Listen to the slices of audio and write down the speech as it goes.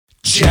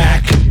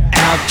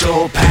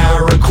Outdoor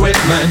Power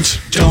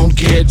equipment. Don't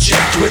get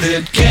jacked with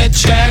it, get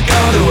Jak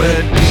onto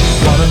it.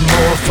 Wanting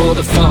more for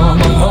the farm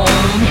or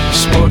home,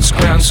 sports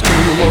ground,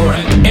 school or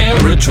an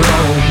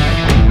aerodrome.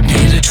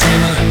 Need a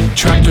trimmer,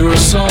 tractor or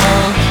saw,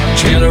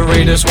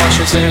 generators,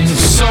 washers and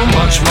so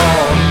much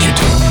more. You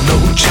don't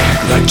know Jak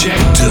like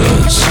Jak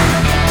does.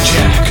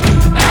 Jak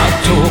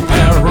Outdoor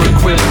Power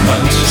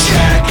equipment.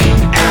 Jak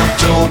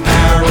Outdoor